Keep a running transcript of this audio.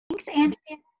Thanks, Andrea.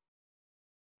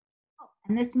 Oh,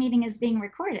 and this meeting is being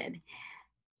recorded.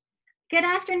 Good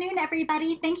afternoon,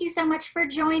 everybody. Thank you so much for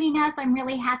joining us. I'm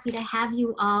really happy to have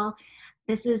you all.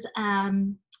 This is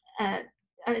a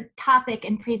topic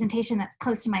and presentation that's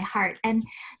close to my heart. And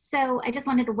so I just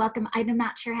wanted to welcome, I'm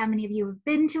not sure how many of you have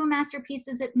been to a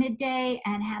Masterpieces at Midday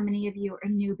and how many of you are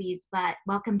newbies, but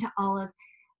welcome to all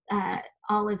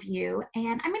of you.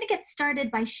 And I'm going to get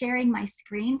started by sharing my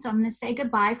screen. So I'm going to say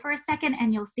goodbye for a second,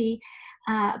 and you'll see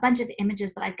a bunch of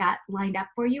images that I've got lined up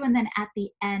for you. And then at the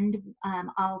end,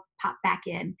 I'll pop back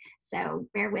in. So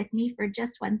bear with me for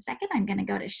just 1 second. I'm going to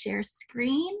go to share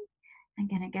screen. I'm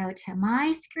going to go to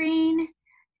my screen,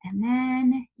 and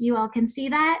then you all can see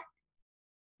that.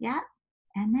 Yeah.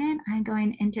 And then I'm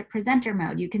going into presenter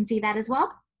mode. You can see that as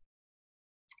well.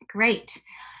 Great.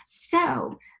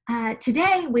 So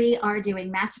today we are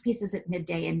doing Masterpieces at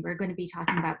Midday, and we're going to be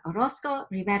talking about Orozco,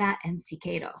 Rivera, and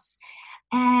Siqueiros.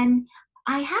 And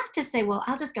I have to say, well,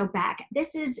 I'll just go back.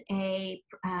 This is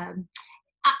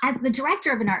as the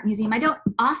director of an art museum, I don't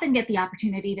often get the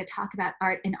opportunity to talk about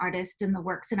art and artists and the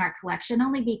works in our collection,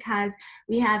 only because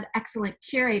we have excellent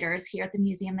curators here at the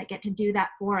museum that get to do that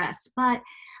for us. But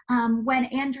when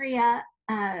Andrea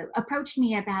approached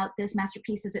me about this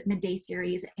Masterpieces at Midday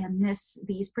series and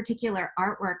these particular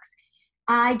artworks,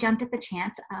 I jumped at the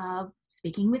chance of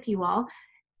speaking with you all.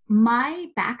 My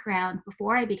background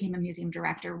before I became a museum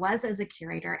director was as a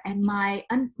curator, and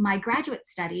my graduate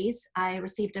studies, I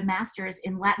received a master's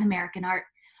in Latin American art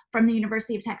from the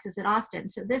University of Texas at Austin.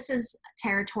 So this is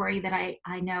territory that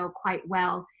I know quite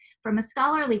well from a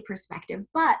scholarly perspective.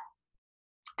 But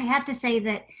I have to say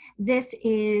that this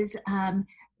is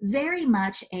very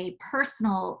much a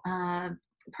personal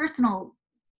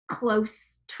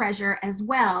close treasure as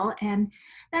well. And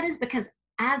that is because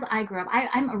as I grew up,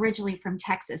 I'm originally from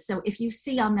Texas. So if you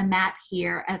see on the map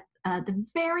here at the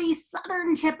very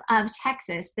southern tip of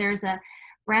Texas, there's a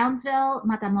Brownsville,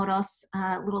 Matamoros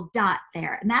little dot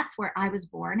there. And that's where I was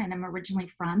born and I'm originally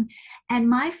from. And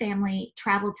my family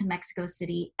traveled to Mexico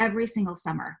City every single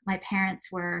summer. My parents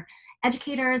were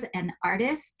educators and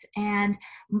artists, and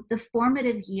the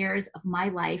formative years of my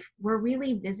life were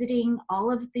really visiting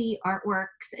all of the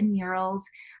artworks and murals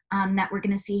that we're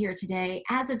going to see here today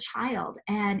as a child.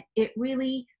 And it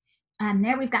really,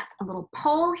 there we've got a little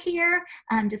poll here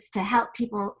just to help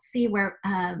people see where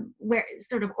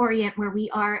sort of orient where we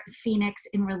are, Phoenix,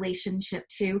 in relationship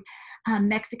to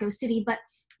Mexico City. But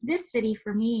this city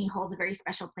for me holds a very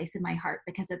special place in my heart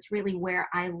because it's really where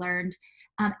I learned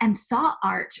and saw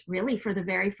art really for the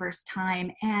very first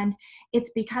time. And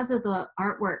it's because of the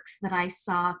artworks that I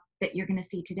saw that you're going to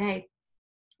see today.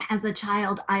 As a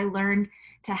child, I learned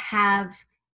to have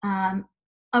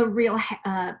a real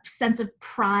sense of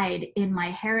pride in my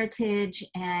heritage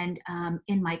and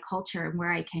in my culture and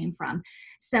where I came from.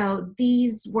 So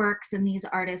these works and these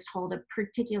artists hold a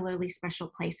particularly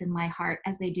special place in my heart,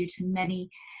 as they do to many,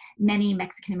 many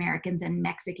Mexican Americans and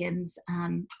Mexicans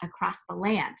across the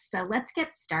land. So let's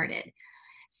get started.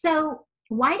 So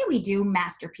why do we do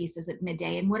Masterpieces at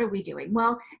Midday, and what are we doing?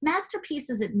 Well,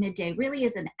 Masterpieces at Midday really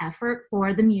is an effort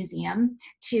for the museum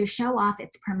to show off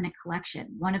its permanent collection.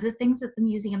 One of the things that the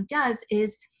museum does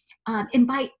is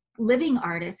invite living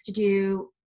artists to do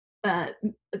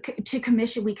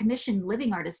we commission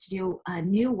living artists to do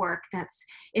new work that's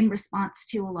in response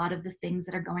to a lot of the things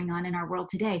that are going on in our world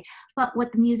today. But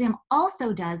what the museum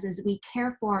also does is we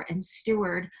care for and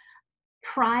steward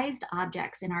prized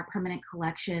objects in our permanent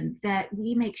collection that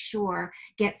we make sure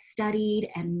get studied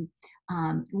and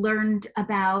learned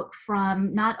about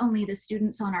from not only the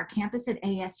students on our campus at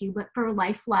ASU, but for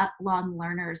lifelong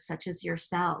learners such as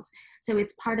yourselves. So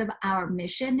it's part of our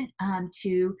mission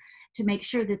to make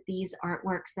sure that these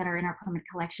artworks that are in our permanent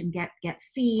collection get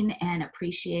seen and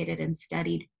appreciated and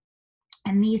studied.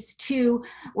 And these two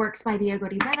works by Diego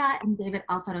Rivera and David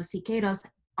Alfaro Siqueiros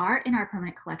are in our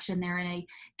permanent collection. They're in a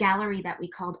gallery that we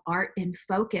called Art in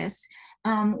Focus,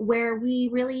 where we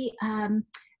really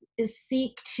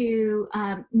seek to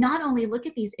not only look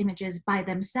at these images by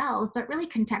themselves, but really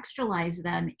contextualize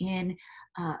them in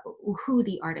who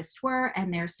the artists were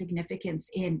and their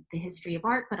significance in the history of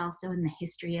art, but also in the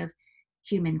history of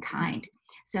humankind.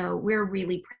 So we're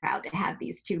really proud to have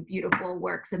these two beautiful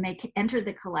works, and they entered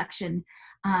the collection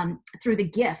through the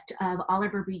gift of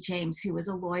Oliver B. James, who was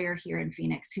a lawyer here in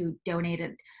Phoenix, who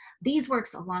donated these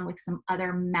works along with some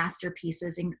other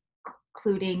masterpieces,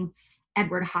 including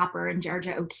Edward Hopper and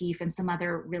Georgia O'Keeffe and some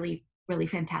other really, really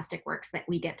fantastic works that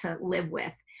we get to live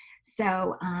with.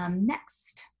 So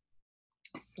next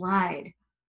slide.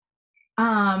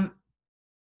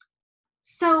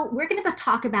 So we're going to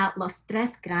talk about Los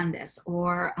Tres Grandes,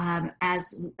 or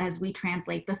as we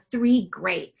translate, the three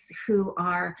greats, who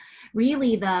are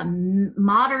really the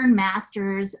modern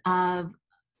masters um,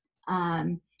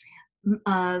 of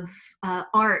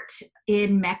art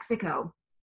in Mexico.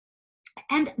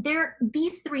 And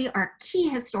these three are key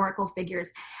historical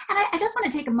figures. And I just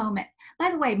want to take a moment.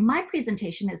 By the way, my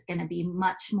presentation is going to be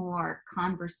much more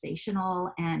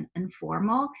conversational and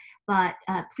informal, but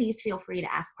please feel free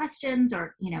to ask questions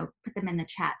or, put them in the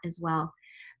chat as well.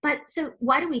 But so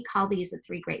why do we call these the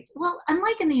three greats? Well,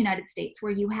 unlike in the United States,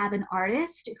 where you have an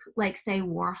artist like, say,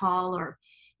 Warhol, or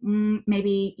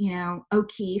maybe,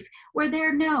 O'Keeffe, where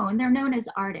they're known as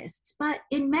artists. But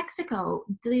in Mexico,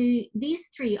 these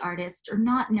three artists are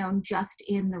not known just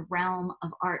in the realm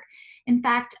of art. In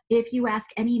fact, if you ask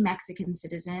any Mexican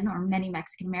citizen or many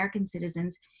Mexican American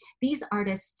citizens, these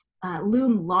artists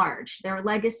loom large. Their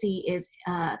legacy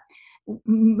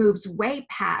moves way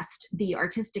past the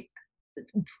artistic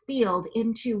field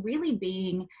into really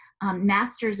being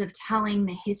masters of telling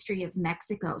the history of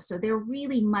Mexico. So they're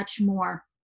really much more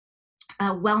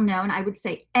well known. I would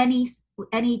say any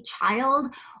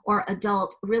child or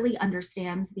adult really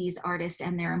understands these artists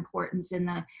and their importance in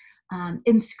the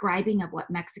inscribing of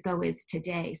what Mexico is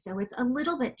today. So it's a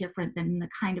little bit different than the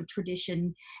kind of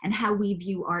tradition and how we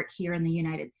view art here in the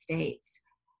United States.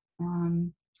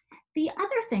 The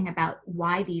other thing about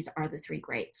why these are the three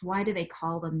greats, why do they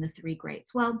call them the three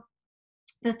greats? Well,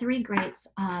 the three greats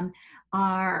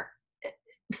are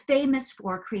famous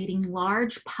for creating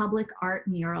large public art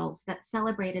murals that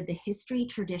celebrated the history,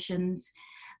 traditions,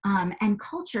 and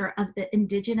culture of the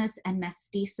indigenous and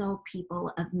mestizo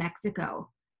people of Mexico.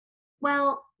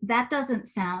 Well, that doesn't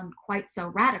sound quite so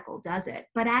radical, does it?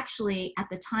 But actually, at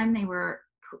the time they were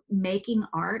making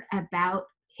art about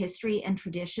history and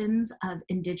traditions of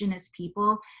indigenous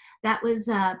people, that was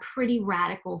a pretty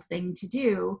radical thing to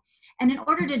do. And in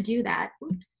order to do that,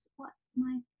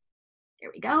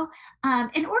 there we go.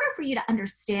 In order for you to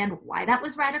understand why that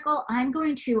was radical, I'm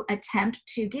going to attempt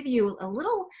to give you a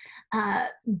little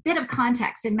bit of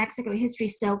context in Mexico history.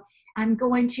 So I'm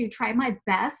going to try my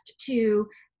best to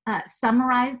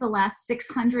summarize the last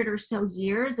 600 or so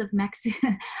years of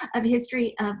of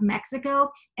history of Mexico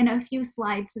in a few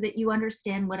slides so that you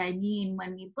understand what I mean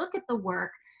when we look at the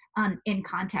work in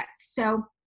context. So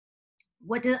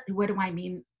what do I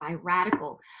mean by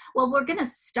radical? Well, we're going to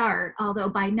start, although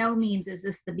by no means is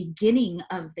this the beginning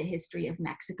of the history of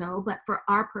Mexico, but for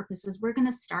our purposes, we're going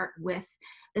to start with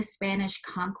the Spanish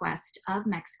conquest of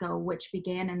Mexico, which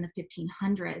began in the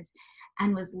 1500s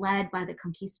and was led by the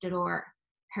conquistador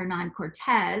Hernan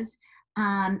Cortez.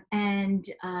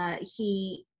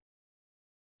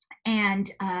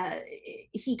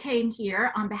 He came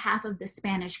here on behalf of the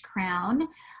Spanish crown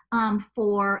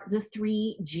for the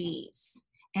three G's.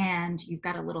 And you've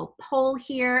got a little poll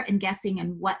here and guessing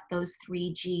in what those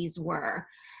three G's were.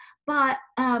 But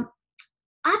up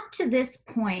to this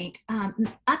point,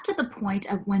 up to the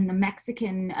point of when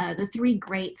the three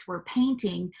greats were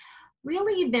painting,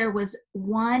 really there was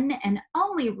one and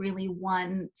only really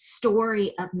one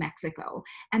story of Mexico,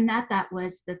 and that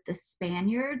was that the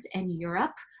Spaniards and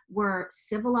Europe were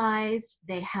civilized.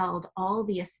 They held all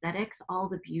the aesthetics, all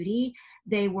the beauty.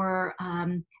 They were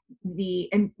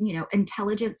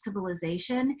intelligent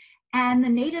civilization. And the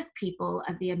native people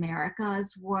of the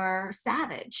Americas were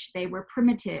savage. They were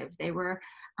primitive. They were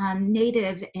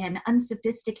native and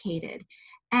unsophisticated.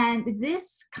 And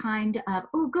this kind of,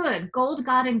 oh, good, gold,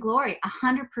 God, and glory,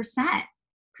 100%.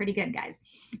 Pretty good, guys.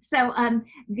 So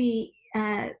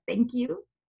thank you.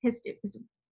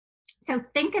 So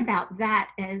think about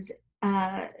that as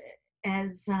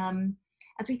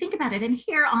we think about it. And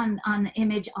here on the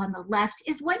image on the left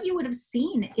is what you would have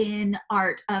seen in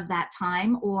art of that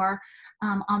time, or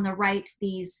on the right,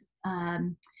 these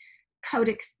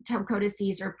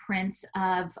codices or prints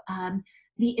of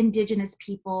the indigenous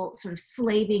people sort of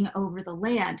slaving over the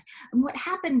land. And what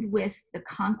happened with the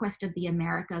conquest of the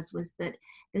Americas was that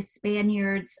the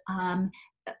Spaniards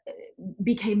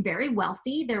became very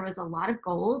wealthy. There was a lot of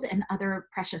gold and other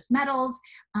precious metals,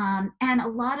 and a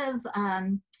lot of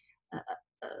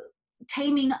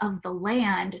taming of the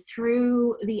land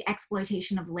through the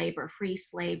exploitation of labor, free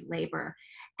slave labor.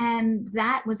 And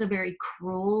that was a very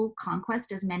cruel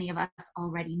conquest, as many of us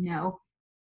already know.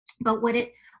 But what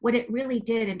it really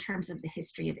did in terms of the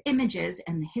history of images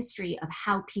and the history of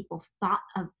how people thought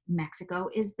of Mexico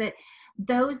is that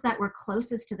those that were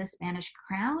closest to the Spanish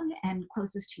crown and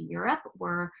closest to Europe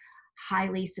were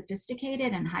highly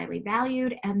sophisticated and highly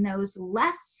valued, and those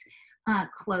less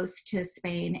close to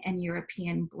Spain and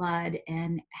European blood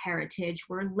and heritage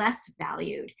were less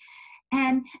valued.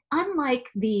 And unlike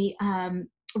the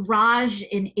Raj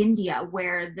in India,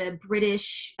 where the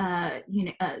British,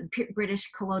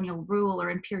 British colonial rule or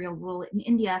imperial rule in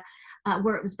India,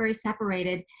 where it was very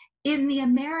separated, in the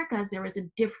Americas there was a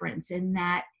difference in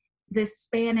that the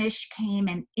Spanish came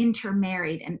and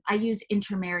intermarried, and I use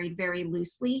intermarried very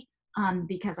loosely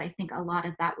because I think a lot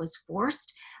of that was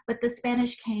forced, but the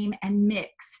Spanish came and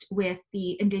mixed with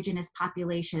the indigenous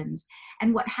populations.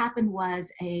 And what happened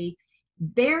was a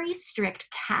very strict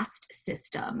caste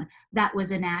system that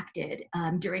was enacted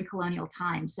during colonial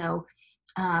times. So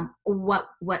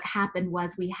what happened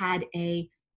was we had a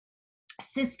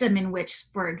system in which,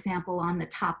 for example, on the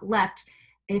top left,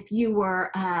 if you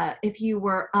were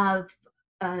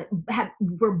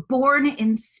born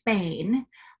in Spain,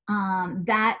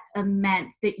 that meant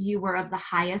that you were of the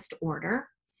highest order.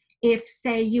 If,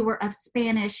 say, you were of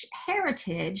Spanish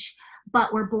heritage,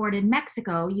 but were born in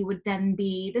Mexico, you would then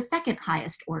be the second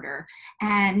highest order.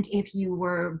 And if you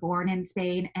were born in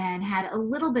Spain and had a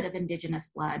little bit of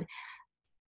indigenous blood,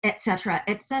 et cetera,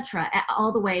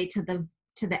 all the way to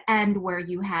the end where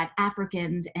you had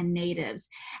Africans and natives.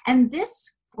 And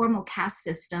this formal caste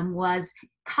system was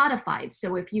codified.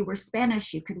 So if you were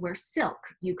Spanish, you could wear silk,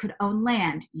 you could own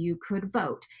land, you could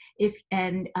vote. If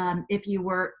you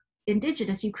were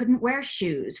indigenous, you couldn't wear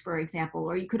shoes, for example,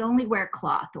 or you could only wear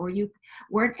cloth, or you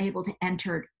weren't able to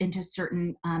enter into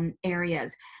certain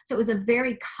areas. So it was a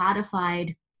very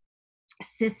codified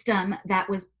system that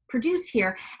was produced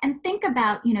here. And think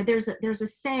about, there's a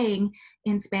saying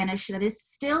in Spanish that is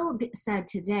still said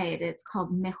today. It's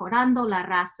called mejorando la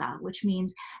raza, which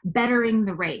means bettering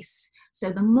the race. So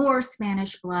the more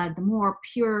Spanish blood, the more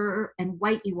pure and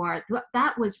white you are.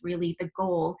 That was really the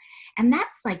goal. And that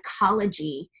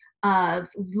psychology of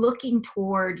looking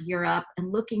toward Europe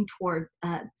and looking toward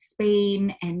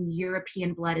Spain and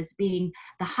European blood as being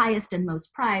the highest and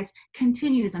most prized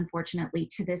continues, unfortunately,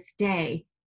 to this day.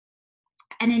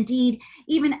 And indeed,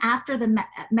 even after the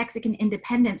Mexican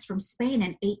independence from Spain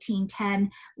in 1810,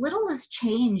 little has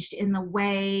changed in the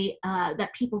way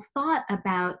that people thought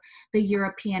about the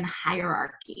European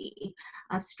hierarchy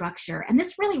of structure. And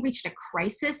this really reached a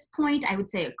crisis point, I would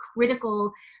say a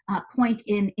critical point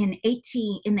in the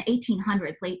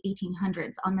 1800s, late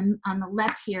 1800s. On the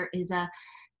left here is a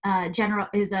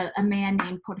man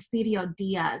named Porfirio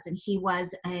Diaz, and he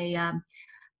was a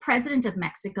president of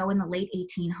Mexico in the late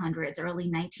 1800s, early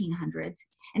 1900s,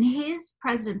 and his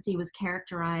presidency was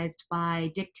characterized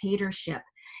by dictatorship.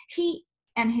 He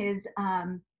and his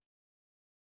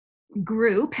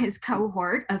group, his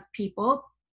cohort of people,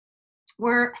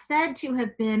 were said to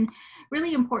have been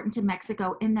really important to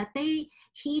Mexico in that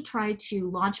he tried to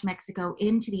launch Mexico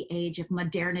into the age of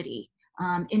modernity.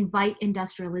 Invite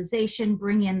industrialization,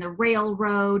 bring in the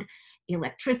railroad,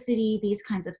 electricity, these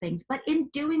kinds of things. But in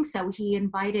doing so, he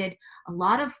invited a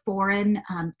lot of foreign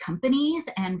companies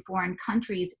and foreign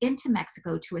countries into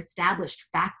Mexico to establish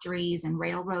factories and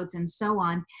railroads and so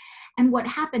on. And what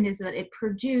happened is that it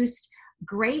produced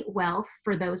great wealth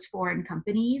for those foreign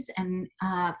companies and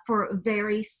for a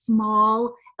very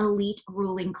small elite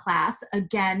ruling class,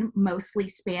 again, mostly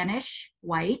Spanish,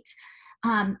 white,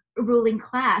 ruling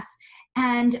class.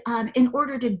 And in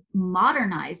order to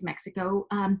modernize Mexico,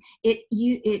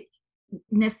 it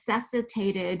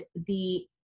necessitated the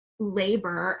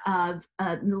labor of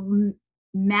a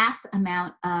mass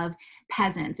amount of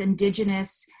peasants,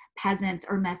 indigenous peasants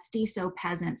or mestizo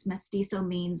peasants. Mestizo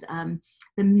means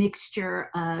the mixture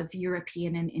of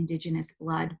European and indigenous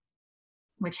blood,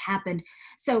 which happened.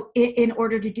 So in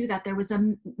order to do that, there was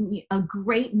a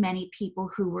great many people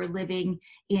who were living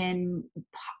in,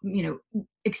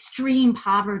 extreme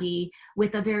poverty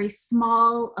with a very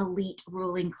small elite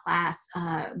ruling class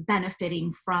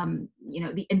benefiting from,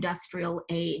 the industrial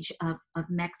age of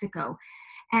Mexico.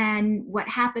 And what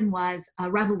happened was a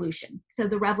revolution. So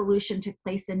the revolution took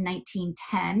place in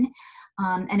 1910,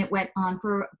 and it went on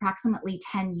for approximately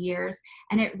 10 years.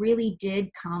 And it really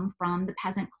did come from the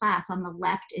peasant class. On the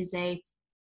left is a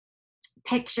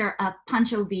picture of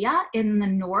Pancho Villa in the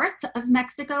north of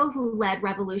Mexico, who led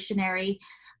revolutionary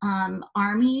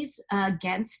armies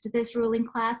against this ruling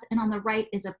class. And on the right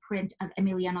is a print of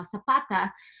Emiliano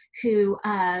Zapata, who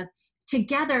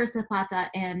together, Zapata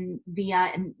and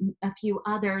Villa and a few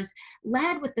others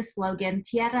led with the slogan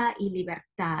Tierra y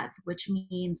Libertad, which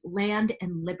means land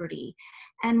and liberty.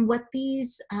 And what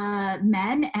these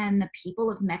men and the people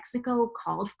of Mexico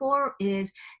called for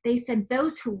is, they said,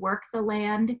 those who work the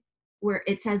land, where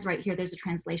it says right here, there's a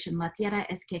translation, La tierra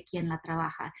es que quien la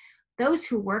trabaja. those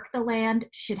who work the land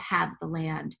should have the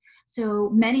land. So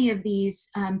many of these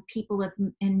people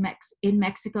in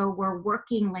Mexico were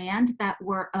working land that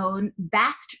were owned,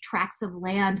 vast tracts of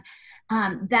land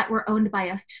that were owned by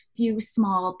a few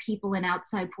small people and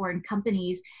outside foreign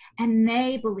companies. And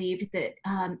they believed that,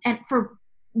 and for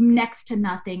next to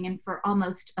nothing and for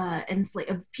almost a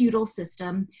feudal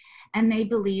system, and they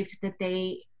believed that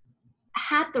they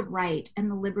had the right and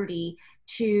the liberty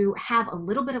to have a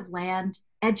little bit of land,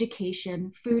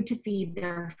 education, food to feed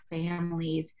their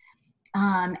families,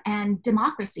 and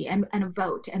democracy and a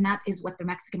vote. And that is what the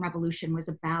Mexican Revolution was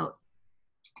about.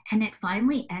 And it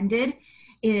finally ended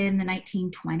in the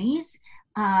 1920s.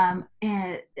 A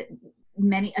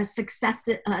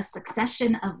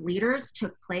succession of leaders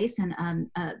took place, and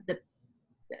the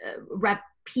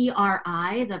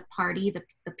PRI, the party, the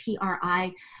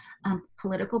PRI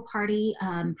political party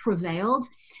prevailed.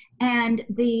 And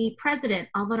the president,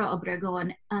 Alvaro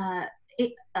Obregón,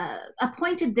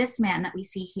 appointed this man that we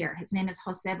see here. His name is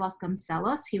Jose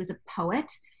Vasconcelos. He was a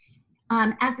poet.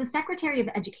 As the Secretary of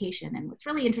Education. And what's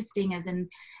really interesting is in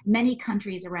many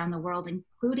countries around the world,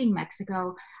 including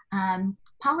Mexico,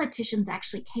 politicians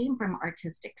actually came from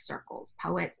artistic circles,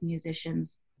 poets,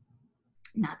 musicians,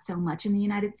 not so much in the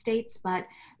United States, but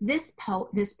this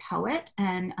poet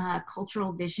and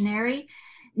cultural visionary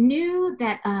knew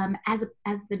that as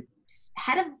the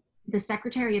head of the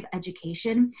Secretary of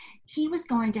Education, he was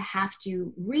going to have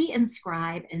to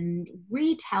reinscribe and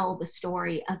retell the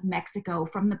story of Mexico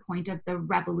from the point of the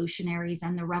revolutionaries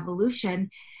and the revolution.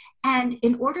 And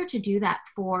in order to do that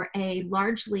for a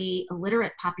largely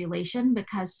illiterate population,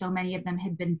 because so many of them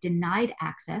had been denied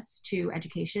access to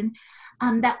education,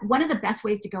 that one of the best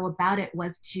ways to go about it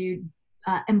was to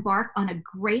embark on a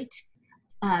great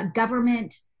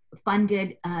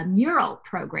government-funded mural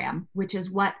program, which is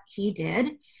what he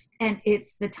did. And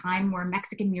it's the time where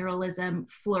Mexican muralism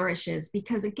flourishes,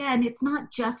 because again, it's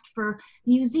not just for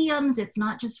museums, it's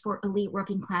not just for elite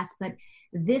working class, but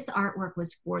this artwork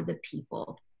was for the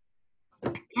people.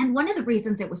 And one of the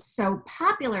reasons it was so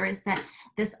popular is that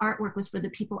this artwork was for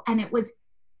the people, and it was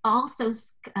also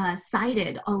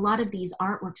cited, a lot of these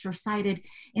artworks were cited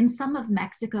in some of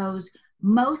Mexico's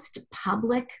most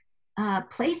public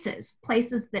places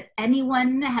that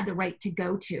anyone had the right to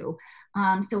go to.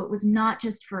 So it was not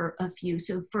just for a few.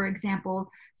 So for example,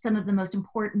 some of the most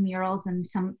important murals, and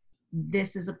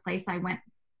this is a place I went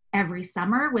every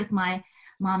summer with my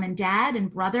mom and dad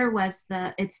and brother,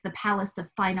 it's the Palace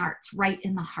of Fine Arts right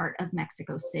in the heart of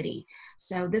Mexico City.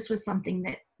 So this was something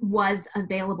that was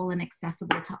available and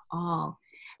accessible to all.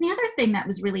 And the other thing that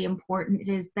was really important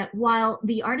is that while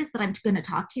the artists that I'm going to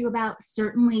talk to you about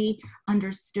certainly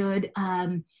understood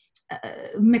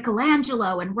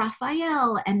Michelangelo and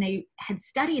Raphael, and they had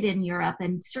studied in Europe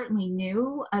and certainly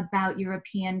knew about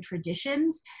European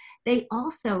traditions, they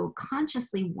also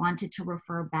consciously wanted to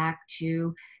refer back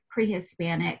to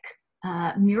pre-Hispanic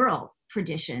mural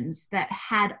traditions that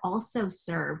had also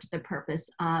served the purpose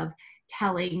of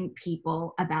telling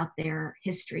people about their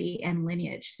history and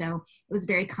lineage. So it was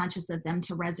very conscious of them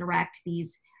to resurrect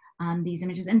these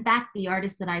images. In fact, the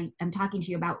artists that I am talking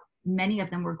to you about, many of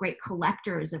them were great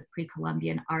collectors of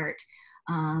pre-Columbian art,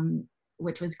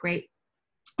 which was great.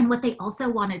 And what they also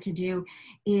wanted to do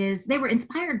is they were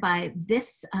inspired by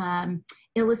this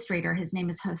illustrator. His name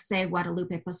is Jose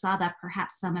Guadalupe Posada.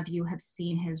 Perhaps some of you have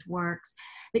seen his works,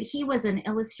 but he was an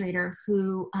illustrator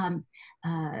who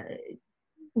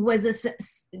was a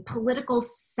political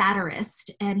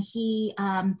satirist, and he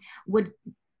would,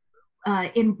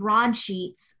 in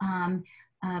broadsheets,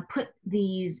 put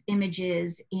these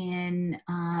images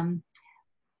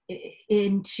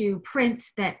into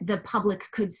prints that the public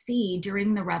could see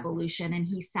during the revolution, and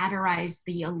he satirized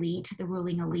the elite, the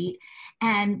ruling elite.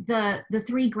 And the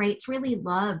three greats really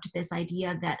loved this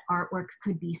idea that artwork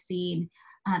could be seen,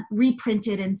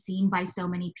 reprinted and seen by so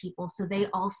many people. So they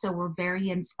also were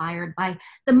very inspired by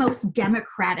the most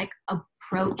democratic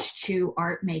approach to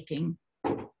art making.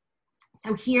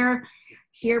 So here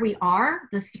we are,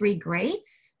 the three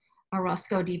greats,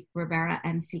 Orozco, de Rivera,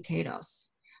 and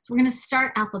Siqueiros. So we're going to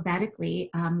start alphabetically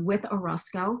with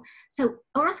Orozco. So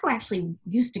Orozco actually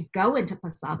used to go into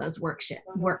Posada's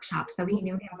workshop, so he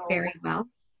knew him very well.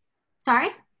 Sorry?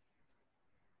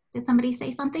 Did somebody say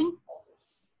something?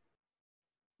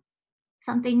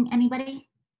 Something, anybody?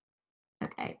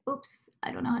 Okay, oops,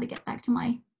 I don't know how to get back to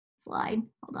my slide.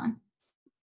 Hold on.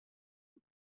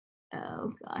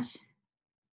 Oh gosh,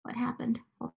 what happened?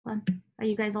 Hold on, are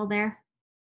you guys all there?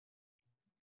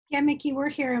 Yeah, Miki, we're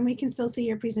here and we can still see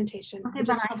your presentation. Okay,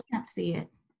 but I can't see it.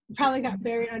 Probably got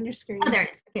buried on your screen. Oh, there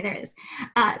it is. Okay, there it is.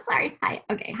 Sorry. Hi.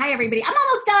 Okay. Hi, everybody. I'm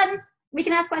almost done. We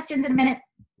can ask questions in a minute.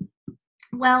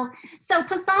 Well, so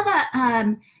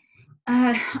Posada,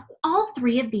 uh, all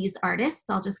three of these artists,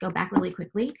 I'll just go back really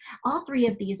quickly. All three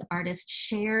of these artists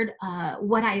shared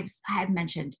what I've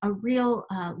mentioned, a real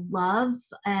love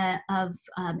of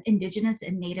indigenous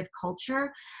and native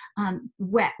culture,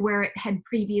 where it had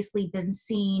previously been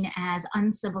seen as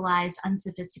uncivilized,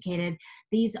 unsophisticated.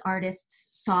 These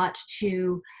artists sought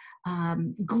to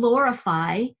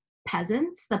glorify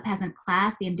peasants, the peasant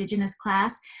class, the indigenous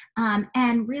class,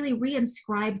 and really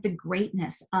reinscribe the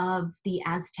greatness of the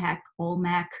Aztec,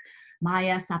 Olmec,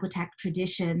 Maya, Zapotec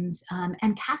traditions,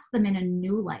 and cast them in a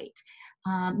new light.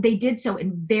 They did so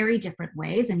in very different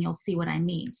ways, and you'll see what I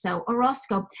mean. So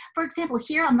Orozco, for example,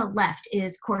 here on the left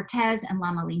is Cortez and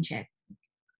La Malinche.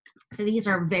 So these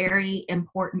are very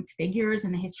important figures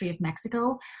in the history of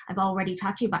Mexico. I've already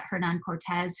talked to you about Hernan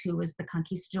Cortez, who was the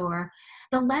conquistador.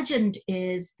 The legend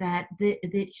is that,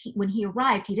 when he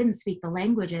arrived, he didn't speak the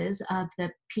languages of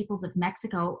the peoples of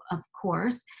Mexico, of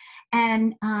course.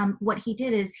 And what he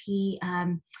did is he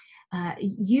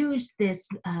used this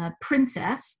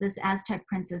princess, this Aztec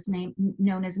princess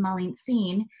known as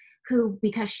Malintzin, who,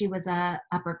 because she was a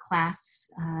upper class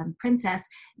princess,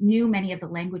 knew many of the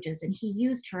languages, and he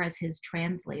used her as his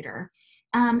translator.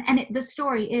 And the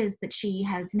story is that she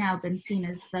has now been seen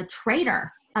as the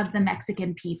traitor of the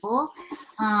Mexican people,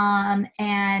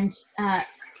 and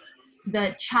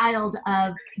the child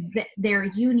of their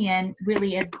union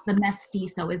really is the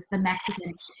mestizo, is the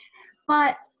Mexican.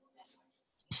 But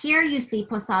here you see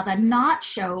Posada not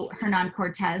show Hernan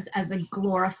Cortez as a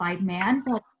glorified man,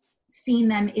 but seen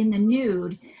them in the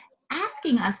nude,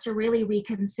 asking us to really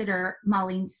reconsider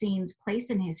Malincín's place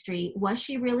in history. Was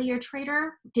she really a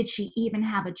traitor? Did she even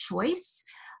have a choice?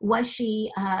 Was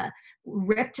she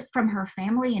ripped from her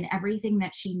family and everything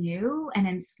that she knew and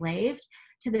enslaved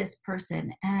to this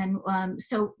person? And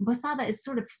so Posada is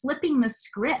sort of flipping the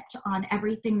script on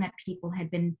everything that people had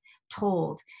been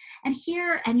told. And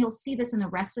here, and you'll see this in the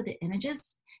rest of the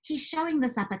images, he's showing the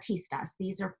Zapatistas.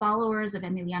 These are followers of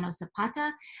Emiliano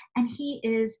Zapata, and he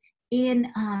is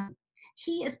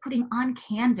putting on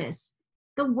canvas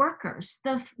the workers,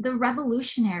 the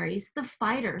revolutionaries, the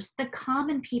fighters, the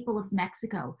common people of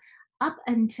Mexico. Up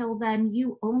until then,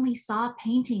 you only saw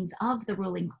paintings of the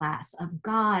ruling class, of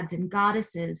gods and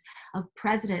goddesses, of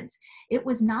presidents. It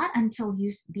was not until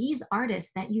these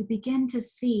artists that you begin to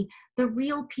see the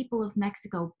real people of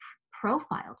Mexico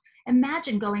profiled.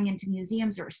 Imagine going into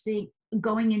museums or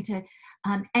going into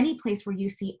any place where you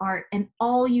see art, and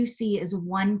all you see is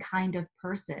one kind of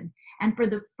person. And for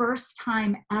the first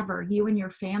time ever, you and your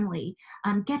family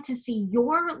get to see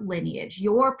your lineage,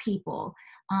 your people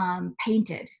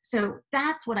painted. So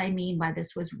that's what I mean by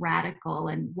this was radical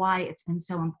and why it's been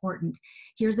so important.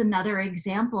 Here's another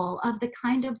example of the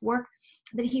kind of work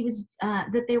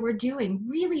that they were doing,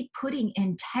 really putting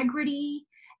integrity,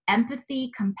 empathy,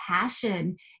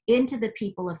 compassion into the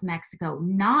people of Mexico,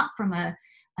 not from a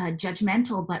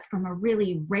judgmental, but from a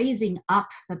really raising up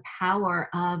the power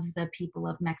of the people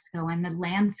of Mexico and the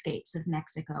landscapes of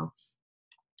Mexico.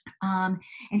 And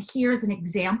here's an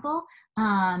example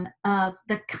of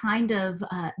the kind of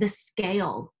the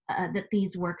scale that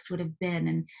these works would have been.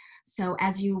 And so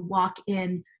as you walk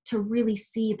in to really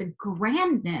see the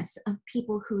grandness of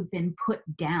people who'd been put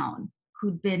down,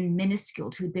 who'd been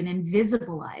minusculed, who'd been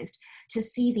invisibilized, to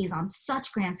see these on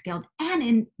such grand scale and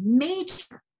in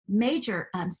major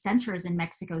centers in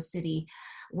Mexico City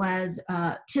was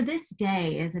to this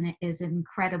day is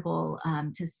incredible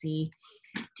to see.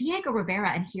 Diego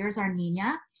Rivera, and here's our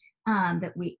Nina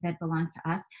that belongs to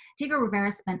us. Diego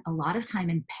Rivera spent a lot of time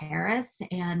in Paris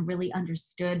and really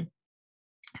understood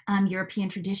European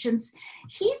traditions.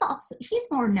 He's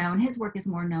more known, his work is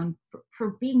more known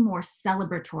for being more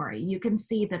celebratory. You can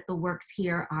see that the works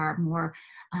here are more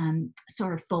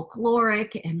sort of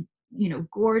folkloric and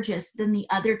gorgeous than the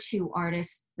other two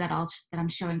artists that I'm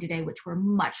showing today, which were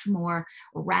much more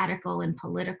radical and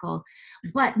political.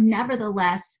 But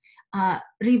nevertheless,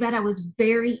 Rivera was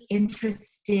very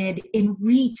interested in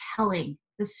retelling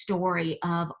the story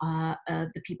of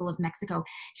the people of Mexico.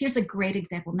 Here's a great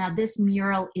example. Now, this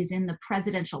mural is in the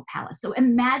presidential palace. So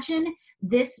imagine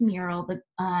this mural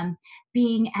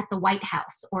being at the White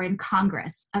House or in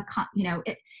Congress. In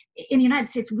the United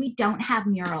States, we don't have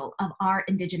mural of our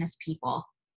indigenous people.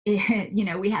 We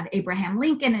have Abraham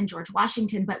Lincoln and George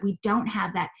Washington, but we don't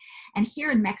have that. And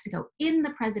here in Mexico, in the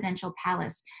presidential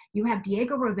palace, you have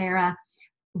Diego Rivera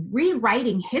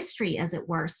rewriting history, as it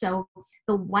were. So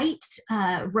the white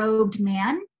robed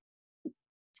man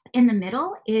in the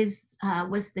middle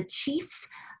was the chief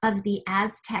of the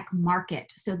Aztec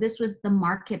market. So this was the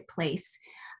marketplace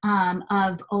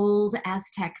of old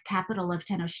Aztec capital of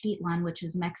Tenochtitlan, which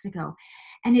is Mexico.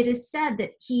 And it is said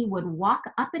that he would walk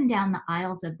up and down the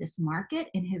aisles of this market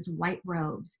in his white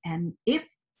robes. And if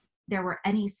there were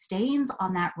any stains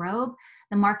on that robe,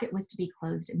 the market was to be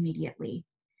closed immediately.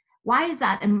 Why is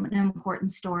that an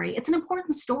important story? It's an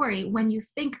important story when you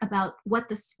think about what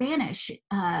the Spanish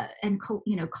and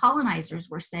colonizers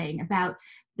were saying about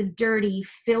the dirty,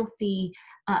 filthy,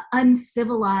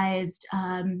 uncivilized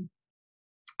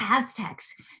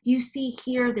Aztecs. You see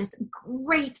here this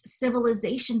great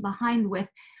civilization behind with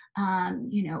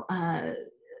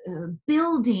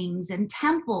buildings and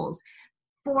temples.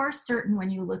 For certain, when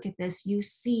you look at this, you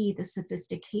see the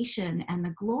sophistication and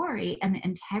the glory and the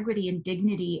integrity and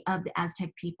dignity of the Aztec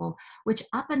people, which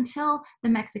up until the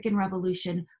Mexican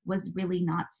Revolution was really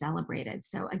not celebrated.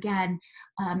 So again,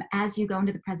 as you go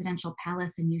into the presidential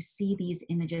palace and you see these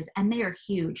images, and they are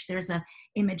huge. There's an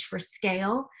image for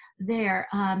scale there.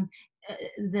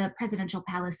 The presidential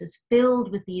palace is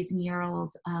filled with these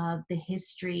murals of the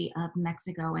history of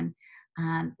Mexico. And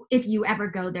if you ever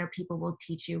go there, people will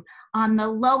teach you. On the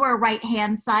lower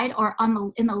right-hand side, or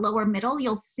in the lower middle,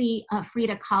 you'll see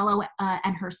Frida Kahlo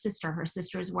and her sister. Her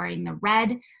sister is wearing the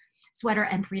red sweater,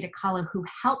 and Frida Kahlo, who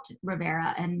helped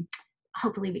Rivera. And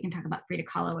hopefully we can talk about Frida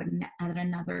Kahlo at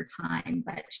another time,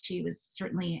 but she was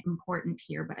certainly important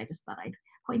here, but I just thought I'd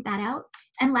point that out.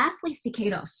 And lastly,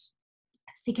 Siqueiros.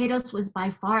 Siqueiros was by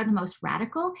far the most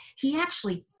radical. He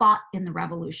actually fought in the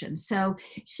revolution. So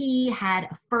he had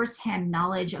a firsthand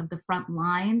knowledge of the front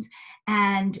lines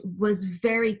and was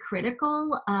very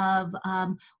critical of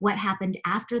what happened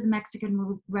after the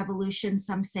Mexican Revolution.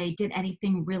 Some say, did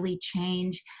anything really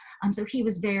change? So he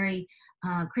was very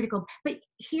critical. But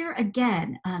here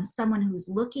again, someone who's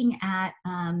looking at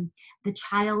the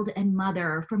child and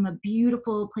mother from a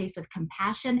beautiful place of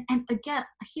compassion. And again,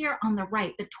 here on the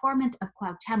right, the torment of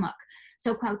Cuauhtemoc.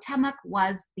 So Cuauhtemoc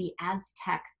was the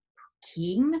Aztec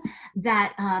king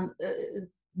that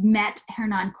met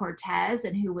Hernan Cortez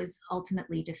and who was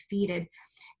ultimately defeated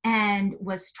and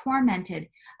was tormented.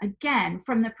 Again,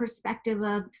 from the perspective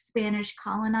of Spanish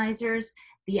colonizers,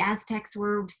 the Aztecs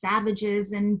were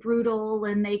savages and brutal,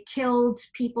 and they killed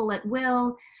people at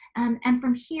will. And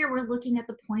from here, we're looking at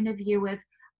the point of view of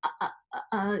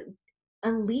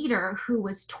a leader who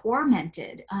was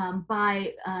tormented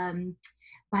by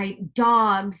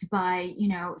dogs, by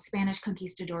Spanish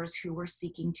conquistadors who were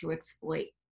seeking to exploit.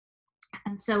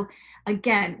 And so,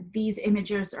 again, these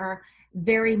images are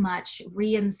very much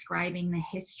reinscribing the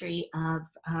history of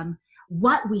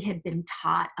what we had been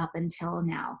taught up until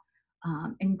now.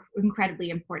 Incredibly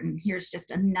important. Here's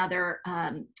just another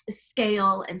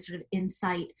scale and sort of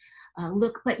insight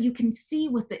look, but you can see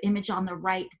with the image on the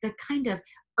right, the kind of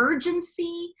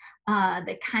urgency,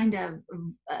 the kind of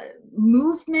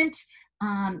movement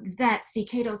that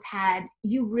Siqueiros had.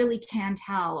 You really can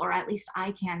tell, or at least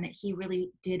I can, that he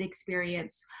really did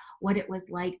experience what it was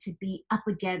like to be up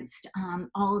against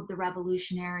all of the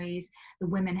revolutionaries, the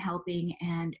women helping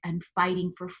and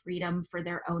fighting for freedom for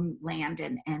their own land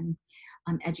and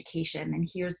education. And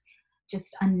here's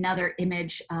just another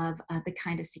image of the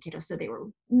kind of Siqueiros. So they were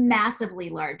massively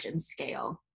large in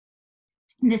scale.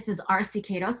 And this is our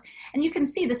Siqueiros. And you can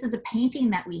see this is a painting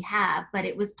that we have, but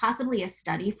it was possibly a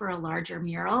study for a larger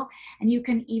mural. And you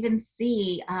can even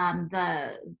see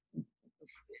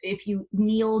if you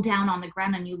kneel down on the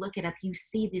ground and you look it up, you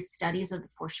see these studies of the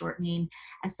foreshortening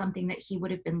as something that he would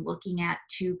have been looking at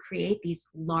to create these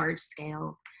large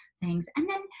scale things. And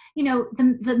then,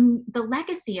 the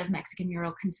legacy of Mexican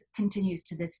mural continues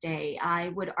to this day. I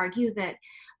would argue that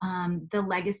the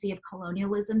legacy of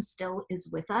colonialism still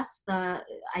is with us. The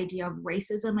idea of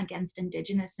racism against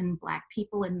indigenous and Black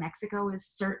people in Mexico is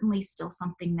certainly still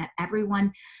something that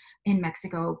everyone in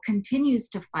Mexico continues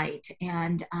to fight.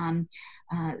 And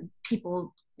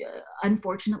people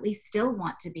unfortunately still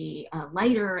want to be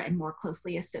lighter and more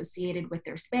closely associated with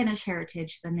their Spanish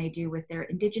heritage than they do with their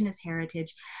indigenous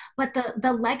heritage. But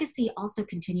the legacy also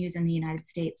continues in the United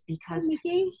States because—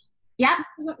 Miki? Yeah.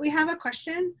 We have a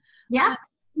question. Yeah.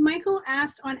 Michael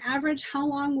asked, on average, how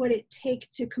long would it take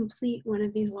to complete one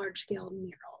of these large-scale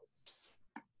murals?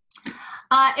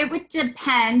 It would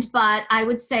depend, but I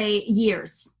would say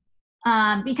years.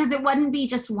 Because it wouldn't be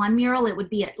just one mural. It would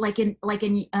be like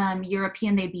in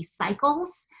European, they'd be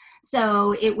cycles.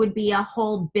 So it would be a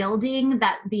whole building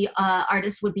that the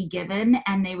artist would be given,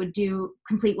 and they would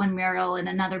complete one mural and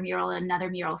another mural and another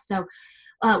mural. So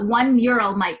one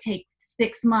mural might take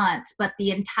 6 months, but the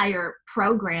entire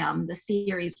program, the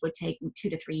series, would take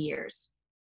 2 to 3 years.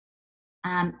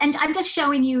 And I'm just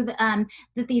showing you that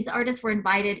these artists were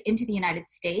invited into the United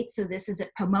States. So this is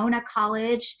at Pomona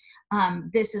College.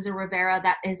 This is a Rivera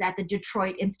that is at the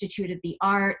Detroit Institute of the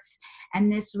Arts.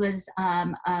 And this was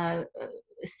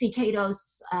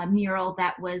Siqueiros mural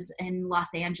that was in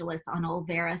Los Angeles on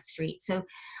Olvera Street. So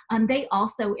they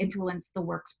also influenced the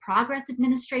Works Progress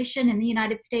Administration in the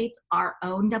United States. Our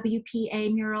own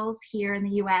WPA murals here in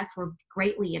the US were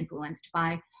greatly influenced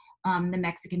by the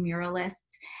Mexican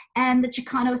muralists, and the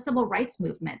Chicano civil rights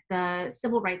movement, the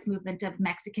civil rights movement of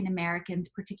Mexican Americans,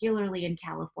 particularly in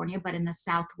California, but in the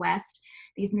Southwest.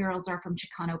 These murals are from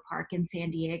Chicano Park in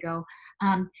San Diego.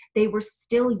 They were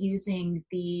still using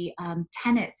the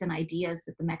tenets and ideas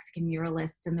that the Mexican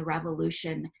muralists and the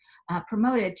revolution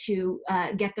promoted to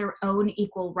get their own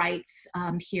equal rights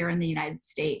here in the United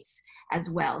States as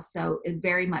well. So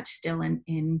very much still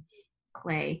in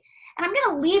play. And I'm going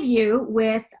to leave you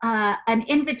with an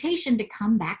invitation to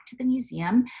come back to the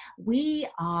museum. We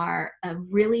are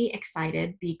really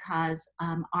excited because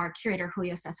our curator,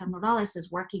 Julio Cesar Morales,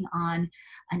 is working on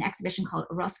an exhibition called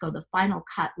Orozco, the Final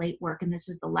Cut Late Work. And this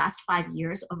is the last 5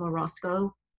 years of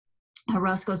Orozco's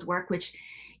work, which,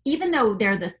 even though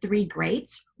they're the three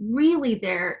greats, really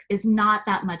there is not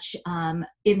that much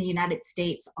in the United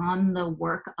States on the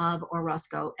work of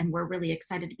Orozco. And we're really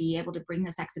excited to be able to bring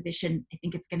this exhibition. I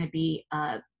think it's going to be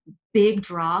a big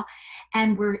draw.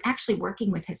 And we're actually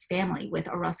working with his family, with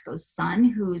Orozco's son,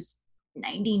 who's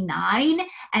 99,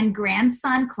 and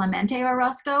grandson Clemente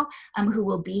Orozco, who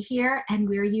will be here. And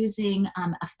we're using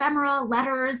ephemera,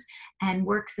 letters, and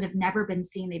works that have never been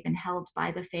seen. They've been held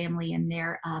by the family, and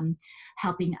they're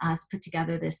helping us put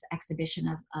together this exhibition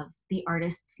of the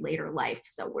artist's later life.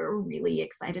 So we're really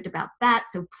excited about that.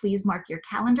 So please mark your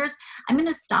calendars. I'm going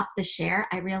to stop the share.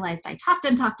 I realized I talked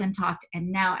and talked and talked,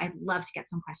 and now I'd love to get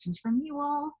some questions from you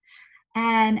all.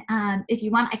 And if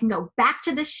you want, I can go back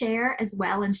to the share as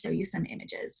well and show you some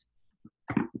images.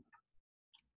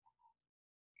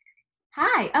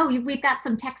 Hi. Oh, we've got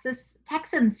some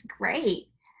Texans. Great.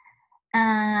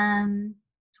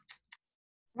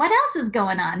 What else is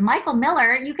going on? Michael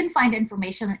Miller, you can find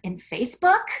information in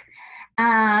Facebook.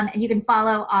 You can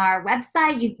follow our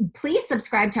website. Please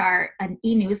subscribe to our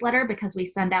e-newsletter, because we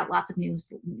send out lots of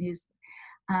news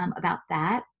about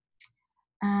that.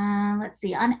 Let's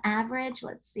see, on average,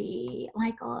 let's see,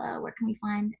 Michael, where can we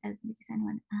find, as Miki said,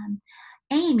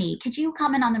 Amy, could you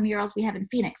comment on the murals we have in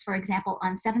Phoenix, for example,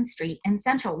 on 7th Street in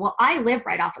Central? Well, I live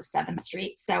right off of 7th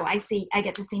Street, so I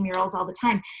get to see murals all the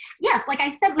time. Yes, like I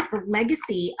said, with the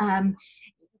legacy,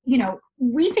 you know,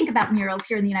 we think about murals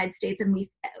here in the United States, and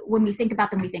when we think about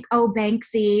them, we think, oh,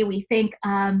 Banksy, we think,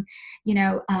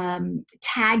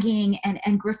 tagging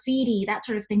and graffiti, that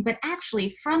sort of thing. But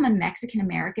actually, from a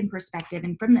Mexican-American perspective,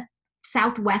 and from the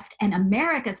Southwest and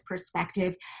America's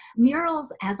perspective,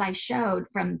 murals, as I showed,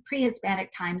 from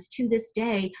pre-Hispanic times to this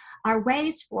day, are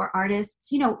ways for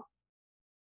artists, you know,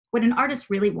 what an artist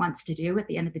really wants to do at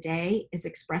the end of the day is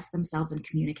express themselves and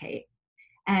communicate.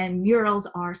 And murals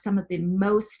are some of the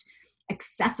most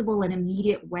accessible and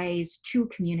immediate ways to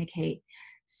communicate.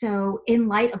 So in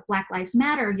light of Black Lives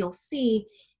Matter, you'll see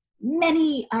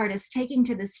many artists taking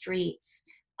to the streets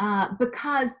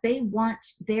because they want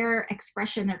their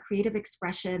expression, their creative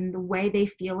expression, the way they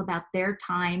feel about their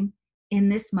time in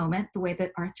this moment, the way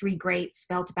that our three greats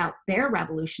felt about their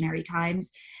revolutionary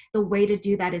times. The way to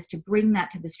do that is to bring that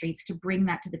to the streets, to bring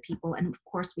that to the people. And of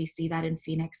course, we see that in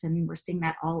Phoenix, and we're seeing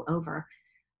that all over,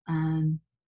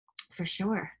 for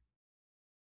sure.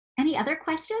 Any other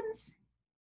questions?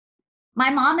 My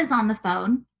mom is on the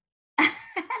phone. And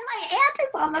my aunt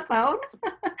is on the phone.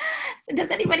 So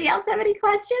does anybody else have any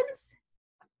questions?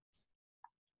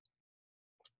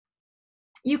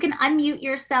 You can unmute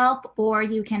yourself, or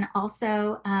you can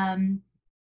also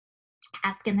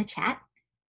ask in the chat.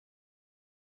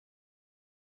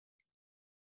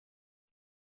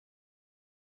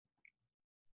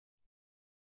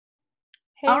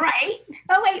 Hey. All right.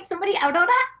 Oh, wait, somebody, Aurora?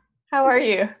 How are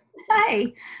you?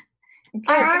 Hi. Good.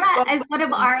 Aurora is one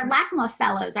of our LACMA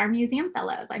fellows, our museum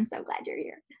fellows. I'm so glad you're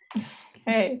here.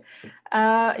 Hey.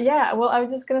 Yeah, well, I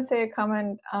was just going to say a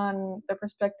comment on the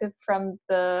perspective from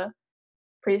the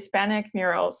pre-Hispanic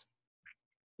murals,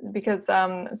 because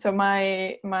so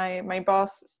my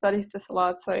boss studies this a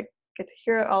lot, so I get to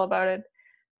hear all about it.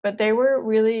 But they were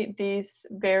really these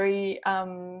very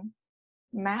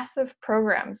massive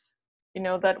programs, you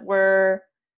know, that were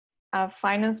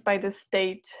financed by the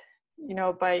state, you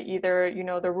know, by either, you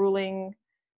know, the ruling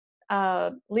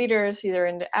leaders, either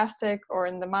in the Aztec or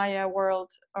in the Maya world.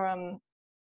 And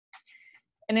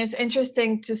it's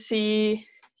interesting to see,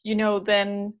 you know,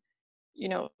 then, you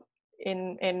know,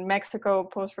 in Mexico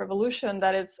post-revolution,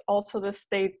 that it's also the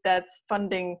state that's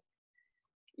funding,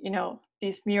 you know,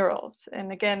 these murals.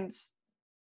 And again,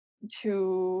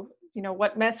 to, you know,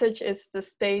 what message is the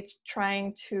state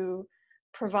trying to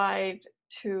provide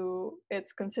to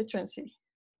its constituency.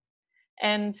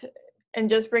 And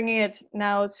just bringing it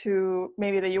now to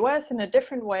maybe the US in a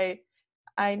different way,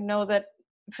 I know that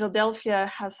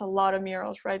Philadelphia has a lot of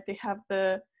murals, right? They have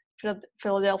the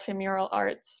Philadelphia mural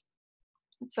arts.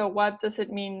 So what does it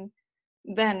mean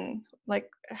then? Like,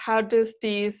 how does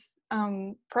these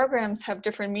programs have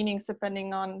different meanings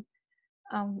depending on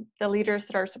the leaders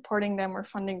that are supporting them or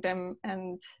funding them,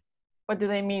 and what do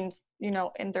they mean, you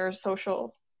know, in their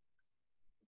social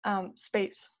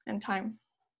space and time?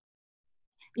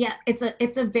 Yeah,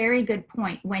 it's a very good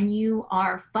point. When you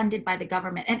are funded by the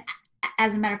government, and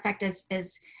as a matter of fact, as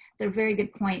it's a very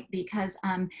good point, because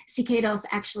Siqueiros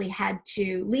actually had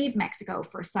to leave Mexico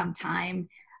for some time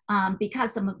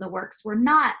because some of the works were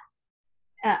not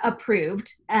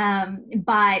approved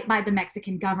by the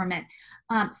Mexican government.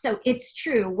 So it's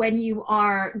true, when you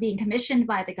are being commissioned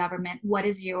by the government, what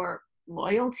is your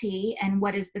loyalty and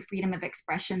what is the freedom of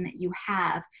expression that you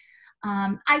have?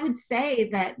 I would say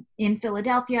that in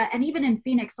Philadelphia and even in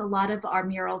Phoenix, a lot of our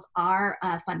murals are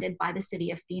funded by the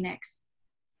city of Phoenix.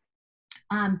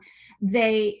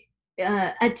 They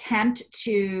attempt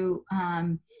to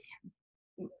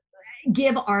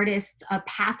give artists a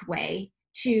pathway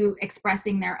to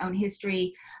expressing their own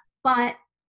history, but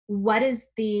what is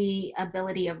the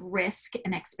ability of risk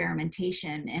and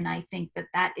experimentation? And I think that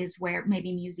that is where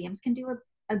maybe museums can do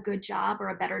a good job or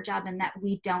a better job, in that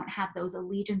we don't have those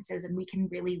allegiances and we can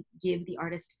really give the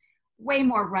artist way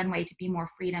more runway to be more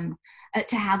freedom,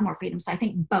 to have more freedom. So I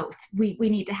think both, we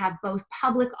need to have both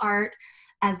public art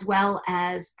as well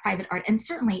as private art. And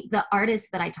certainly the artists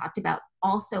that I talked about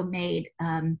also made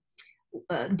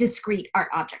discrete art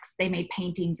objects. They made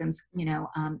paintings and, you know,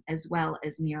 as well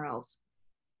as murals.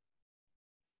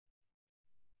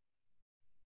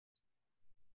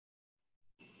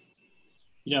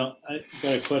 You know, I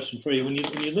got a question for you. When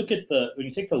you look at when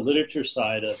you take the literature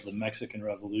side of the Mexican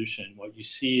Revolution, what you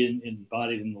see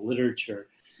embodied in the literature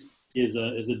is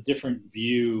a different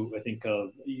view. I think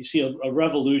you see a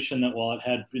revolution that, while it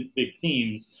had big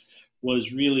themes,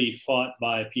 was really fought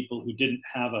by people who didn't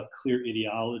have a clear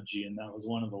ideology, and that was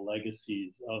one of the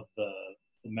legacies of the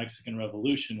Mexican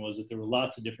Revolution, was that there were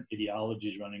lots of different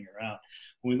ideologies running around.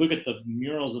 When we look at the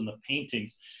murals and the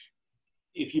paintings,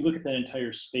 if you look at that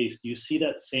entire space, do you see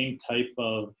that same type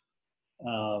of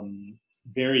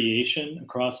variation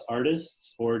across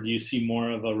artists, or do you see more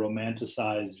of a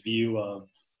romanticized view of,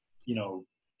 you know,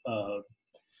 a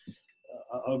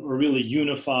really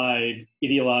unified,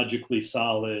 ideologically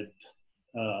solid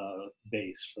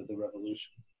base for the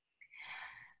revolution?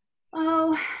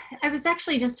 Oh, I was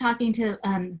actually just talking to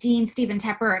Dean Stephen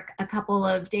Tepper a couple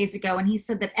of days ago, and he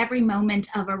said that every moment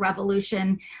of a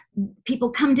revolution, people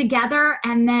come together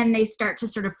and then they start to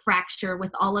sort of fracture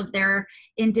with all of their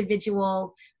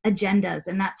individual agendas.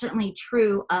 And that's certainly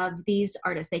true of these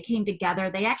artists. They came together.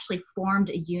 They actually formed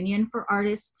a union for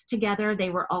artists together. They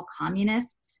were all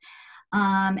communists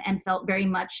and felt very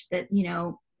much that, you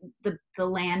know, the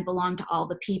land belonged to all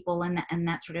the people and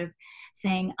that sort of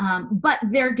thing. But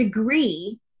their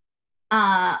degree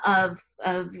of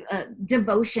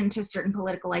devotion to certain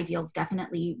political ideals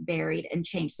definitely varied and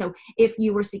changed. So if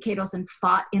you were Siqueiros and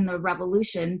fought in the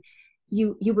revolution,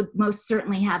 you would most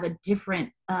certainly have a different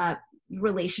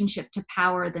relationship to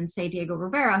power than, say, Diego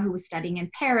Rivera, who was studying in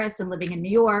Paris and living in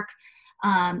New York,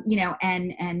 you know,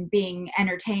 and being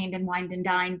entertained and wined and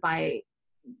dined by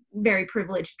very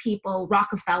privileged people,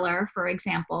 Rockefeller, for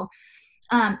example.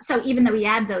 So even though he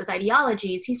had those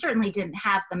ideologies, he certainly didn't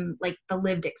have them like the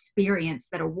lived experience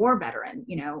that a war veteran,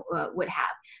 you know, would have.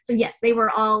 So yes, they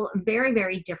were all very,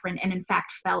 very different, and in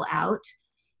fact fell out.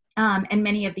 And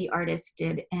many of the artists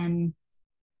did. And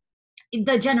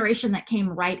the generation that came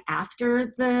right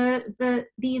after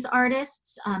these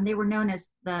artists, they were known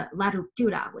as the La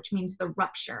Ruptura, which means the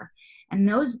rupture. And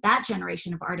that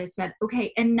generation of artists said,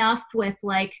 okay, enough with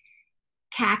like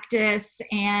cactus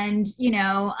and, you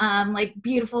know, like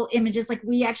beautiful images. Like,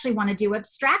 we actually want to do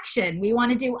abstraction. We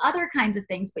want to do other kinds of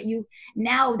things. But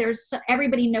now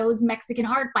everybody knows Mexican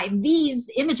art by these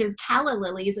images, calla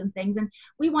lilies and things. And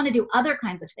we want to do other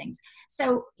kinds of things.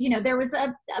 So, you know, there was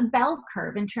a bell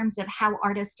curve in terms of how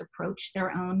artists approach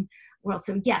their own world.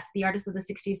 So yes, the artists of the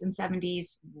 60s and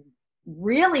 70s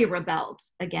really rebelled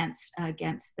against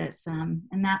this. And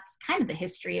that's kind of the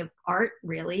history of art,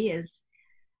 really, is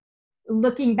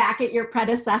looking back at your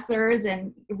predecessors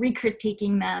and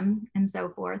recritiquing them and so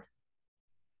forth.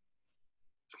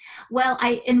 Well,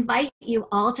 I invite you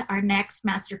all to our next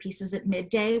Masterpieces at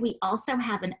Midday. We also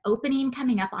have an opening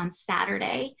coming up on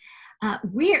Saturday.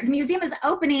 The museum is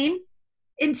opening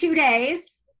in 2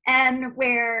 days, and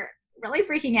we're really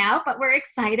freaking out, but we're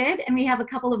excited, and we have a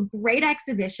couple of great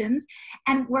exhibitions,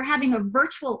 and we're having a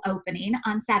virtual opening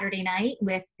on Saturday night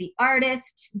with the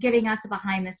artist giving us a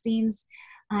behind the scenes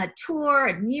tour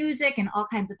and music and all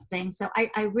kinds of things. So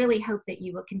I really hope that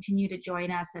you will continue to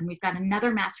join us, and we've got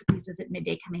another Masterpieces at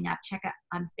Midday coming up. Check out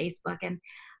on Facebook, and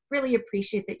really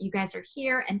appreciate that you guys are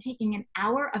here and taking an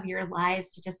hour of your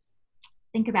lives to just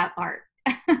think about art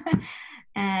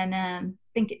and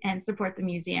think and support the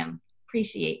museum.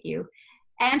 Appreciate you.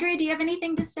 Andrea, do you have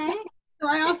anything to say? So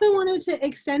I also wanted to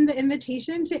extend the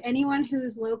invitation to anyone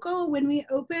who's local. When we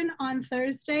open on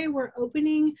Thursday, we're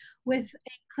opening with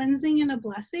a cleansing and a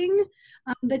blessing.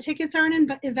 The tickets are on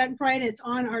Eventbrite. It's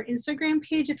on our Instagram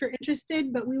page if you're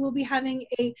interested, but we will be having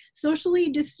a socially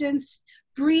distanced,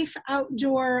 brief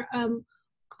outdoor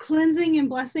cleansing and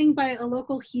blessing by a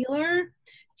local healer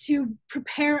to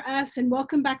prepare us and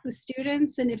welcome back the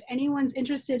students. And if anyone's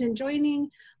interested in joining,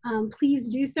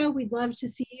 please do so. We'd love to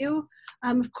see you.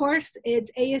 Of course,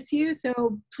 it's ASU,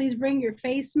 so please bring your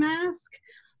face mask.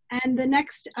 And the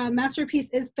next masterpiece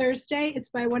is Thursday. It's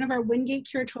by one of our Wingate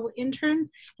curatorial interns.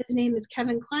 His name is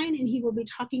Kevin Klein, and he will be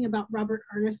talking about Robert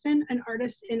Arneson, an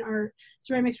artist in our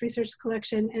ceramics research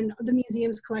collection and the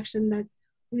museum's collection that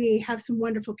we have some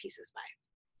wonderful pieces by.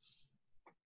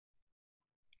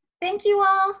 Thank you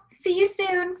all. See you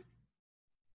soon.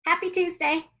 Happy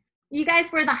Tuesday. You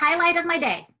guys were the highlight of my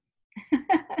day.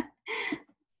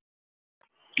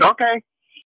 Okay.